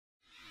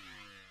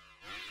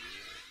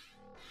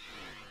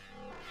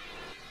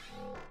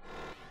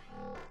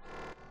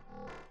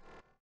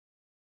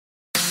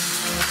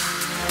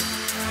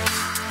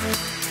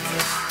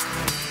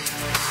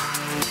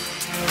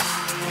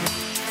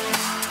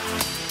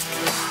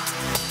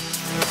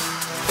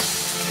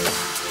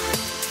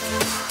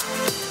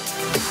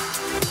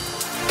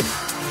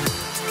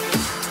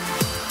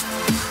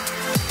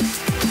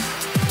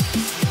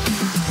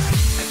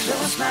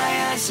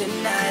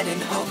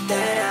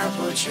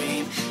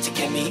to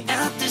get me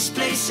out this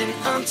place and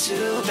onto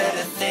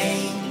better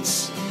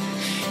things.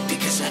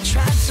 Because I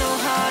tried so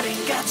hard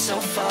and got so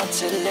far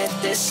to let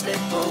this slip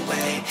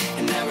away,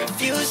 and I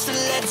refuse to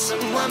let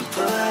someone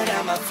put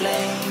out my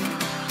flame.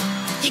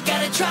 You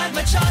gotta try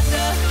much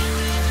harder,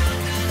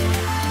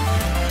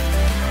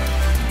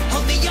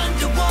 hold me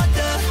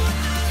underwater,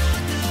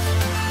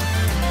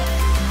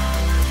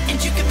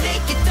 and you can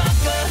make it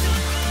darker,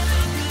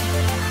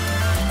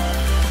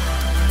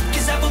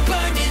 'cause I will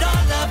burn it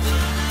all up,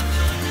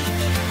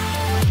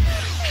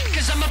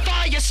 'cause I'm a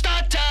fire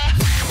starter.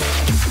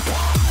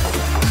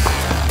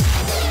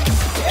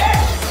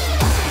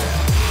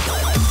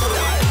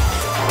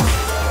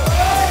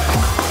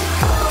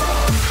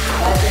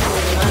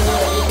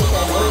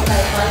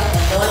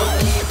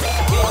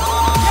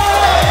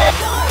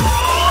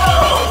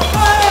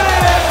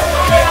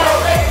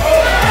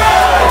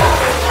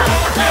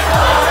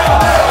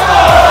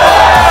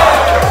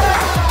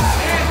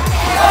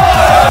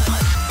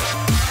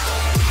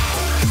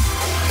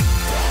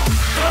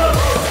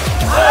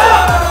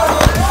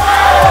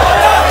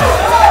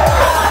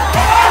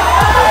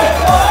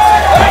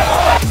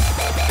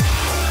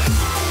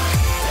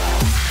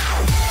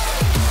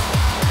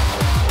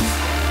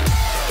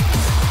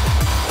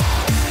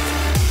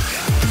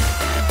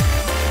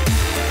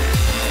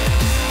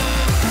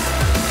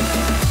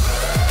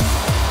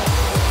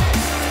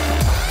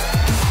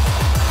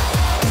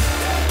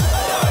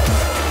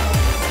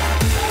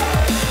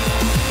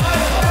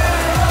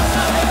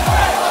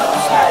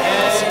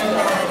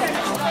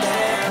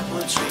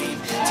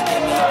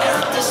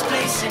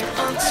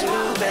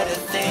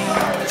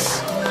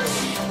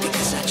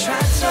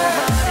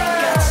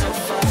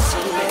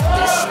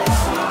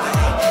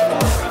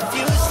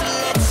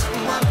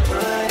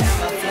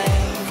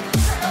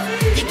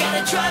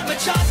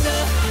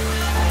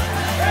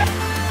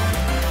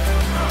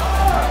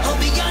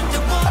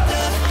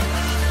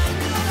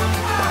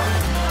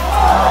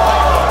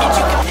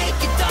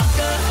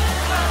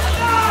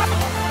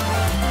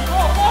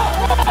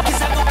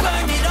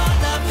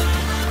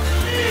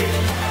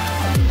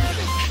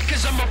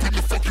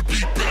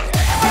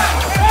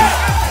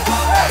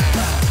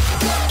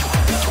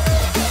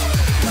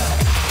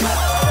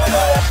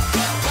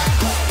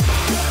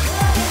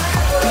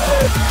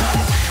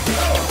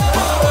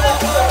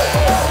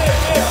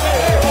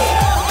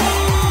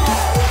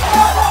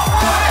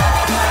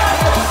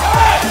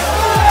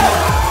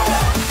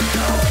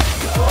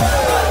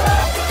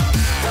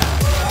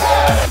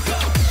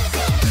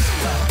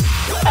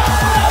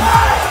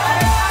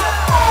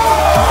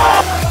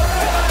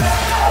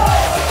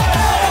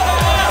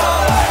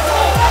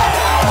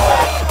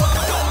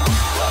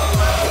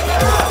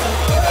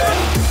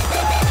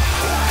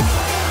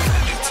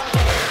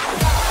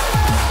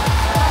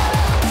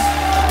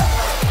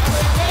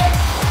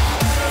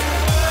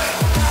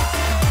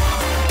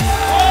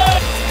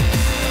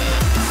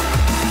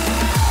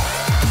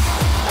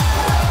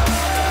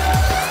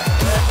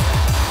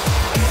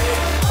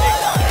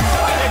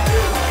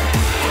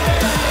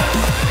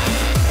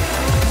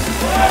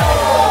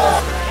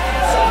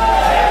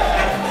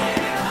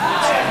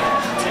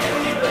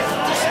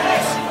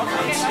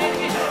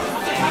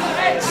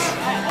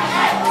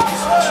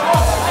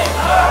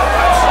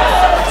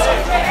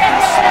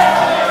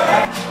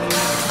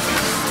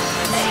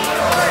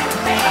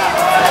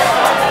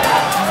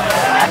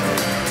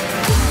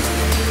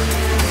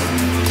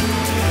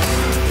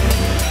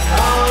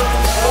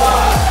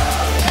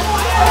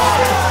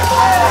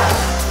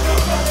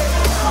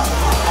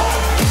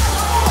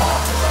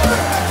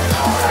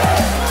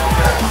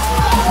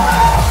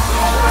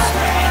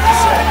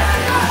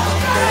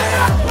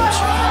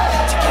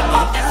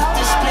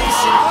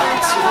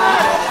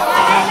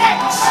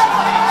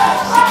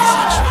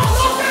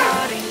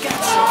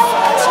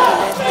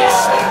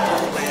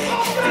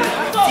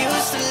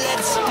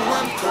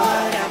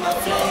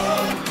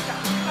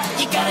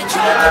 You gotta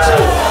try what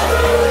you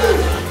want.